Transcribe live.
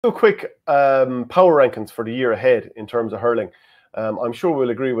Do quick power rankings for the year ahead in terms of hurling. I'm sure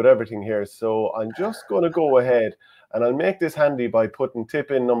we'll agree with everything here. So I'm just going to go ahead and I'll make this handy by putting Tip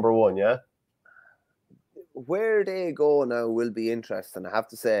in number 1, yeah? Where they go now will be interesting, I have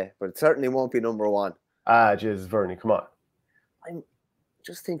to say, but it certainly won't be number 1. Ah, jeez, Verney, come on. I'm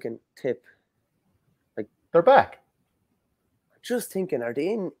just thinking, Tip. Like, they're back. I'm just thinking, are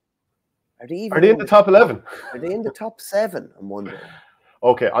they in the top 11? Are they in the top 7? I'm wondering.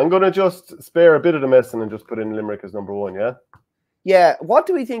 Okay, I'm going to just spare a bit of the messing and just put in Limerick as number 1, yeah? Yeah, what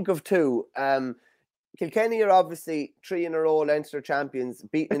do we think of 2? Kilkenny are obviously 3 in a row Leinster champions,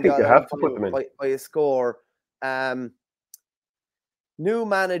 beaten in the All-Ireland final by a score. New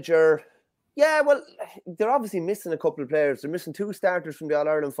manager. Yeah, well, they're obviously missing a couple of players. They're missing 2 starters from the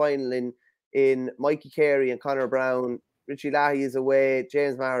All-Ireland final in Mikey Carey and Conor Brown. Richie Lahey is away.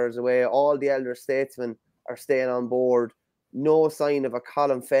 James Maher is away. All the elder statesmen are staying on board. No sign of a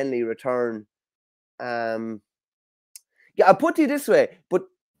Colin Fennelly return. Yeah, I'll put it this way, but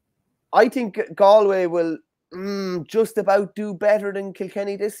I think Galway will just about do better than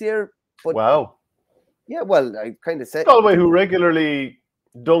Kilkenny this year. But wow. Yeah, well, I kind of said Galway, who regularly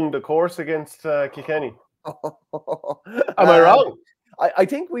dung the course against Kilkenny. Am I wrong? I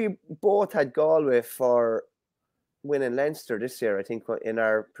think we both had Galway for winning Leinster this year, I think, in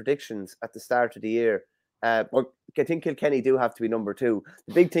our predictions at the start of the year. But I think Kilkenny do have to be number 2.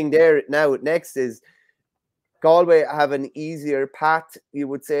 The big thing there now next is Galway have an easier path, you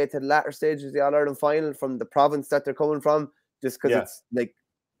would say, to the latter stages of the All-Ireland final from the province that they're coming from, just because it's like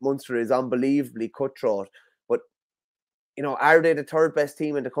Munster is unbelievably cutthroat. But, you know, are they the 3rd best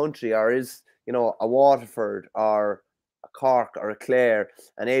team in the country, or is, you know, a Waterford or a Cork or a Clare?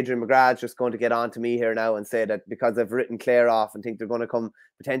 And Adrian McGrath's just going to get on to me here now and say that because I've written Clare off and think they're going to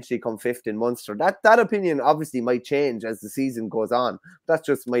potentially come 5th in Munster. That opinion obviously might change as the season goes on. That's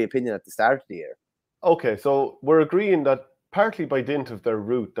just my opinion at the start of the year. Okay, so we're agreeing that partly by dint of their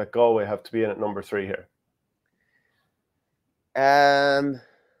route that Galway have to be in at number 3 here. Yeah,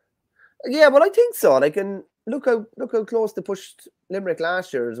 well, I think so. Like, and look how close they pushed Limerick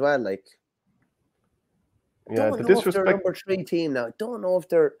last year as well. Like, yeah, don't know if they're a number 3 team now. Don't know if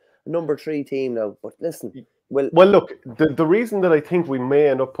they're a number 3 team now. But listen, well, look, the reason that I think we may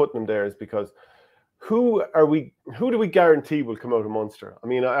end up putting them there is because who do we guarantee will come out of Munster? I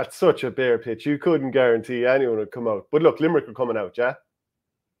mean, at such a bare pitch, you couldn't guarantee anyone would come out. But look, Limerick are coming out, yeah?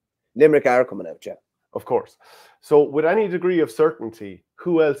 Limerick are coming out, yeah. Of course. So with any degree of certainty,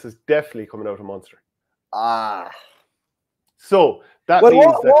 who else is definitely coming out of Munster? So that means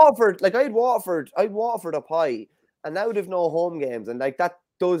that Waterford, like I'd Waterford up high, and now they've no home games, and like that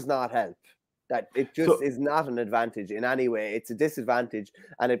does not help. That it just is not an advantage in any way. It's a disadvantage,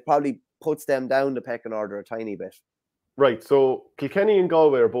 and it probably puts them down the pecking order a tiny bit. Right. So Kilkenny and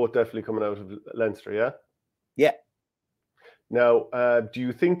Galway are both definitely coming out of Leinster, yeah? Yeah. Now, do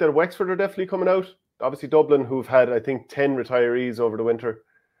you think that Wexford are definitely coming out? Obviously, Dublin, who've had, I think, 10 retirees over the winter.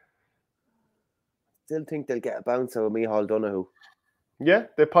 Still think they'll get a bounce out of Micheál Donoghue. Yeah,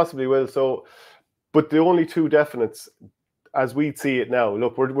 they possibly will. So, but the only 2 definites, as we see it now,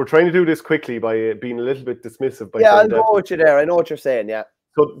 look, we're trying to do this quickly by being a little bit dismissive. I'll go with you there. I know what you're saying, yeah.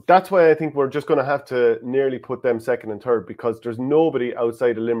 So that's why I think we're just going to have to nearly put them 2nd and 3rd, because there's nobody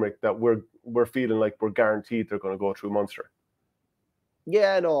outside of Limerick that we're feeling like we're guaranteed they're going to go through Munster.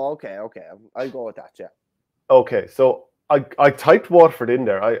 Yeah, no, okay. I'll go with that, yeah. Okay, so I typed Waterford in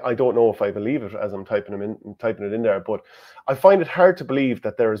there. I don't know if I believe it as I'm typing it in there, but I find it hard to believe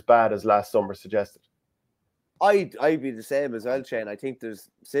that they're as bad as last summer suggested. I'd be the same as well, Shane. I think there's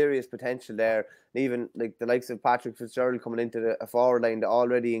serious potential there. And even like the likes of Patrick Fitzgerald coming into a forward line that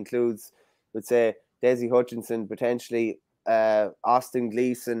already includes, let's say, Desi Hutchinson, potentially Austin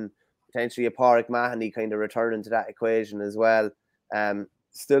Gleeson, potentially a Pádraig Mahoney kind of returning to that equation as well.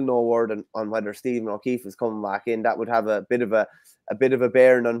 Still no word on whether Stephen O'Keefe is coming back in. That would have a bit of a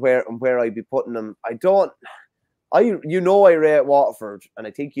bearing on where I'd be putting them. I rate Waterford, and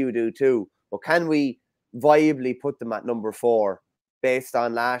I think you do too. But can we viably put them at number 4 based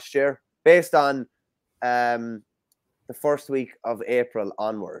on last year, based on the first week of April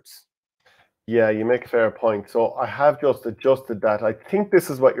onwards? Yeah, you make a fair point. So I have just adjusted that. I think this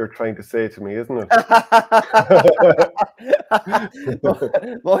is what you're trying to say to me, isn't it?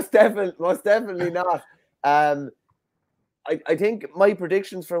 most definitely not. I think my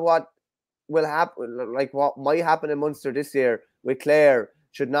predictions for what will happen, like what might happen in Munster this year with Clare,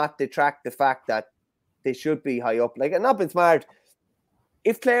 should not detract the fact that they should be high up. Like, and not been smart.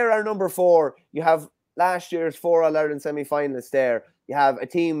 If Clare are number 4, you have last year's 4 All-Ireland semi-finalists there. You have a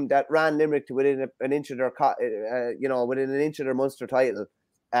team that ran Limerick to within an inch of their, within an inch of their Munster title.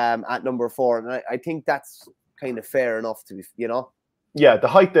 at number 4, and I think that's kind of fair enough to be, you know. Yeah, the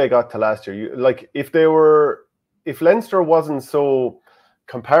height they got to last year. If Leinster wasn't so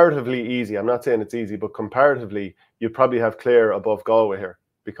comparatively easy, I'm not saying it's easy, but comparatively, you'd probably have Clare above Galway here,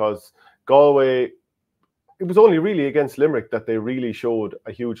 because Galway, it was only really against Limerick that they really showed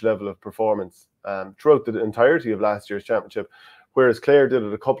a huge level of performance throughout the entirety of last year's championship, whereas Clare did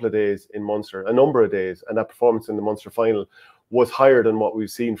it a couple of days in Munster, a number of days, and that performance in the Munster final was higher than what we've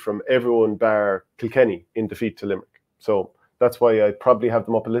seen from everyone bar Kilkenny in defeat to Limerick. So that's why I'd probably have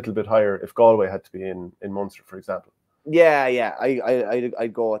them up a little bit higher if Galway had to be in Munster, for example. Yeah,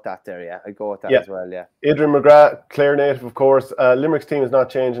 I'd go with that there. Yeah, I'd go with that as well. Yeah. Adrian McGrath, Clare native, of course. Limerick's team is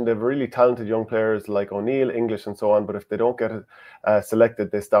not changing. They have really talented young players like O'Neill, English, and so on. But if they don't get selected,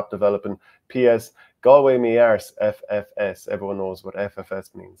 they stop developing. P.S. Galway me arse, FFS. Everyone knows what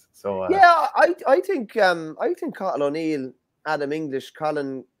FFS means. So yeah, I think Cathal O'Neill, Adam English,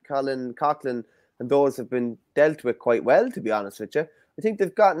 Colin Coughlin, and those have been dealt with quite well, to be honest with you. I think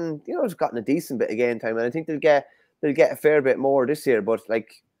they've gotten a decent bit of game time, and I think they'll get a fair bit more this year. But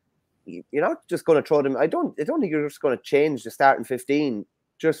like, you're not just going to throw them. I don't think you're just going to change the starting 15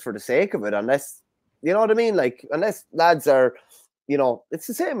 just for the sake of it, unless, you know what I mean. Like, unless lads are, you know, it's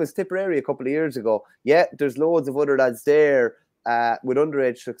the same as Tipperary a couple of years ago. Yeah, there's loads of other lads there with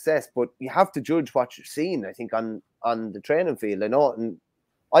underage success, but you have to judge what you're seeing, I think, on the training field. I know, and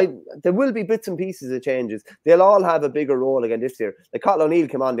there will be bits and pieces of changes. They'll all have a bigger role again this year. Like Cathal O'Neill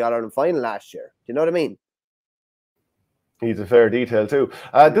came on the All-Ireland final last year. Do you know what I mean? He's a fair detail too.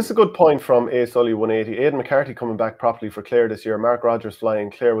 This is a good point from A. Sully 180. Aidan McCarthy coming back properly for Clare this year. Mark Rogers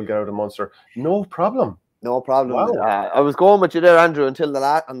flying. Clare will get out of Munster. No problem. No problem. Wow. I was going with you there, Andrew, until the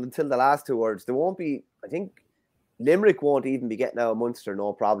last 2 words. There won't be. I think Limerick won't even be getting out of Munster.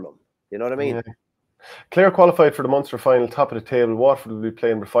 No problem. You know what I mean? Yeah. Clare qualified for the Munster final, top of the table. Waterford will be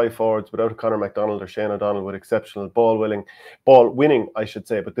playing with 5 forwards without a Conor MacDonald or Shane O'Donnell, with exceptional ball winning, I should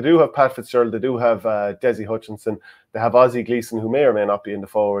say. But they do have Pat Fitzgerald, they do have Desi Hutchinson, they have Ozzie Gleeson, who may or may not be in the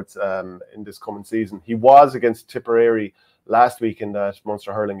forwards in this coming season. He was against Tipperary last week in that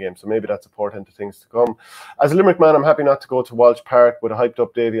Munster hurling game, so maybe that's a portent of things to come. As a Limerick man, I'm happy not to go to Walsh Park with a hyped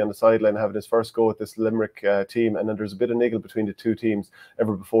up Davy on the sideline having his first go at this Limerick team, and then there's a bit of niggle between the two teams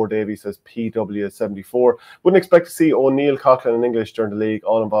ever before Davy says PW74. Wouldn't expect to see O'Neill, Coughlin and English during the league,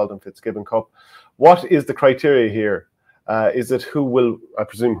 all involved in Fitzgibbon Cup. What is the criteria here? Is it who will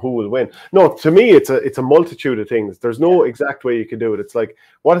win? No, to me it's a multitude of things. There's no exact way you can do it. It's like,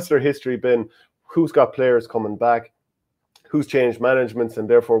 what has their history been? Who's got players coming back? Who's changed managements, and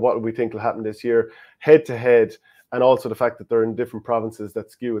therefore what do we think will happen this year, head to head, and also the fact that they're in different provinces that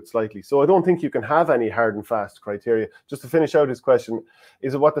skew it slightly. So I don't think you can have any hard and fast criteria. Just to finish out his question,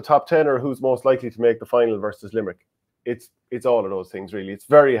 is it what the top 10 or who's most likely to make the final versus Limerick? It's all of those things, really. It's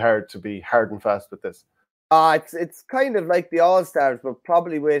very hard to be hard and fast with this. It's kind of like the All-Stars, but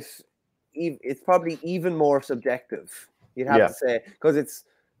probably it's probably even more subjective, you'd have to say, because it's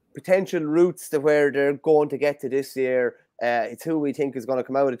potential routes to where they're going to get to this year. It's who we think is going to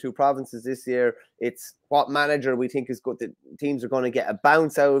come out of 2 provinces this year. It's what manager we think is good. The teams are going to get a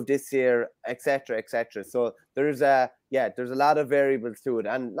bounce out of this year, etc., etc. So there's a lot of variables to it,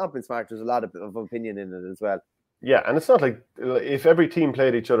 and not being smart, there's a lot of opinion in it as well. Yeah, and it's not like if every team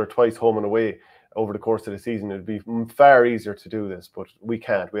played each other twice home and away over the course of the season, it'd be far easier to do this, but we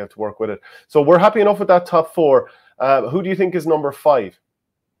can't. We have to work with it. So we're happy enough with that top 4. Who do you think is number 5?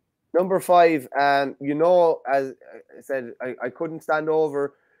 Number 5, you know, as I said, I couldn't stand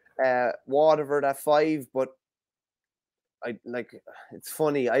over Waterford at 5, but it's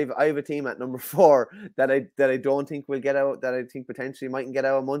funny. I have a team at number 4 that I don't think will get out, that I think potentially mightn't get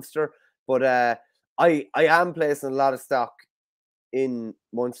out of Munster. But I am placing a lot of stock in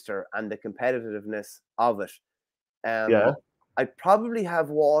Munster and the competitiveness of it. I probably have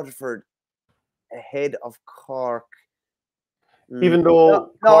Waterford ahead of Cork. Even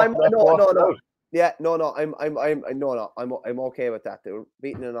though I'm okay with that. They were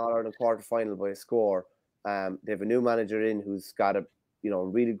beaten in an All-Ireland quarter-final by a score. They have a new manager in who's got a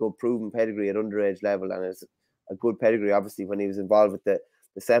really good proven pedigree at underage level, and is a good pedigree obviously when he was involved with the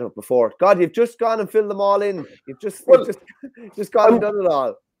setup before. God, you've just gone and filled them all in. You've just gone and done it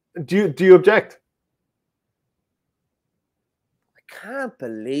all. Do you object? I can't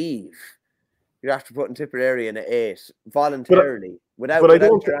believe you're after putting Tipperary in an 8 voluntarily without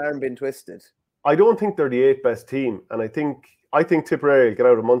your arm being twisted. I don't think they're the 8th best team, and I think Tipperary will get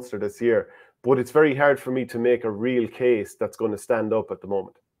out of Munster this year. But it's very hard for me to make a real case that's going to stand up at the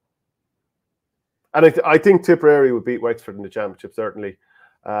moment. And I think Tipperary would beat Wexford in the championship, certainly.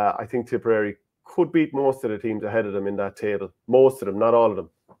 I think Tipperary could beat most of the teams ahead of them in that table. Most of them, not all of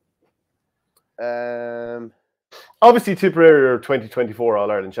them. Obviously, Tipperary are 2024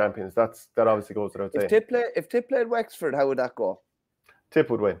 All-Ireland champions. That obviously goes without saying. If Tip played Wexford, how would that go? Tip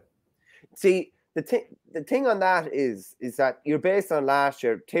would win. See, the thing on that is that you're based on last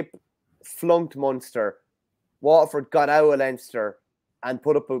year. Tip flunked Munster. Waterford got out of Leinster and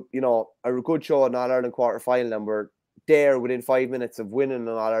put up a good show in All-Ireland quarter-final, and were there within 5 minutes of winning an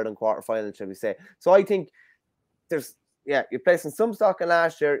All-Ireland quarter-final, shall we say. So I think you're placing some stock in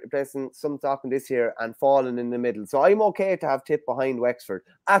last year, you're placing some stock in this year, and falling in the middle. So I'm okay to have Tip behind Wexford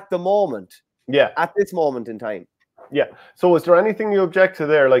at the moment. Yeah. At this moment in time. Yeah. So is there anything you object to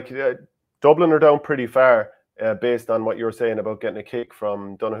there? Like Dublin are down pretty far based on what you're saying about getting a kick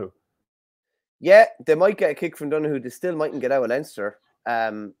from Donoghue. Yeah, they might get a kick from Donoghue. They still mightn't get out of Leinster.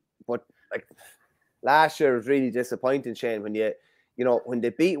 But like last year was really disappointing, Shane, when when they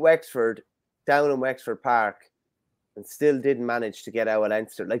beat Wexford down in Wexford Park and still didn't manage to get out of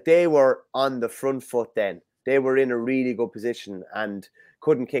Leinster. Like, they were on the front foot then. They were in a really good position and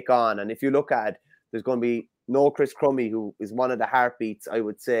couldn't kick on. And if you look at it, there's going to be no Chris Crummey, who is one of the heartbeats, I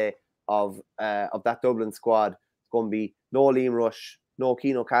would say, of that Dublin squad. It's going to be no Liam Rush, no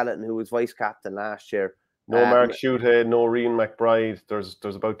Keane O'Callaghan, who was vice captain last year. No Mark Shoothead, no Rian McBride. There's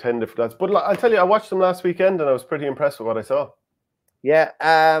about 10 different lads. But I'll tell you, I watched them last weekend and I was pretty impressed with what I saw. Yeah,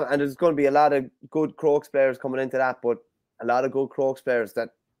 and there's going to be a lot of good Crokes players coming into that, but a lot of good Crokes players that,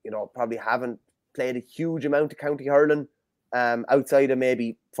 probably haven't played a huge amount of county hurling outside of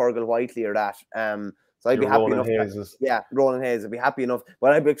maybe Fergal Whiteley or that. So I'd be happy enough. Ronan Hayes. I'd be happy enough.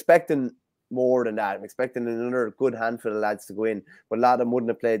 But I'd be expecting more than that. I'm expecting another good handful of lads to go in, but a lot of them wouldn't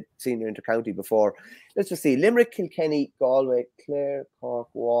have played senior inter-county before. Let's just see. Limerick, Kilkenny, Galway, Clare, Cork,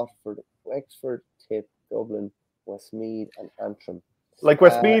 Waterford, Wexford, Tip, Dublin, Westmeath and Antrim. Like,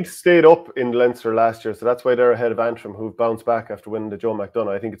 Westmeath stayed up in Leinster last year, so that's why they're ahead of Antrim, who've bounced back after winning the Joe McDonough.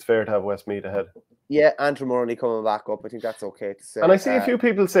 I think it's fair to have Westmeath ahead. Yeah, Antrim are only coming back up. I think that's okay to say. And I see a few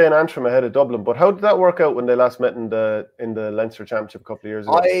people saying Antrim ahead of Dublin, but how did that work out when they last met in the Leinster Championship a couple of years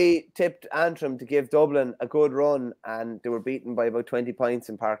ago? I tipped Antrim to give Dublin a good run, and they were beaten by about 20 points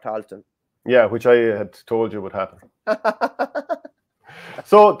in Park Talton. Yeah, which I had told you would happen.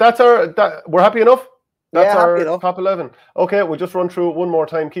 So we're happy enough? That's our top 11. Okay, we'll just run through it one more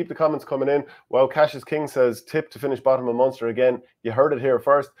time. Keep the comments coming in. Well, Cassius King says Tip to finish bottom of Munster again. You heard it here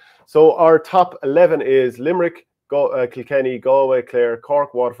first. So our top 11 is Limerick, Kilkenny, Galway, Clare,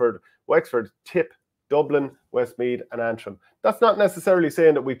 Cork, Waterford, Wexford, Tip, Dublin, Westmeath and Antrim. That's not necessarily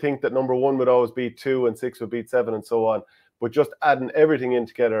saying that we think that number 1 would always beat 2 and 6 would beat 7 and so on. But just adding everything in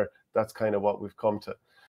together, that's kind of what we've come to.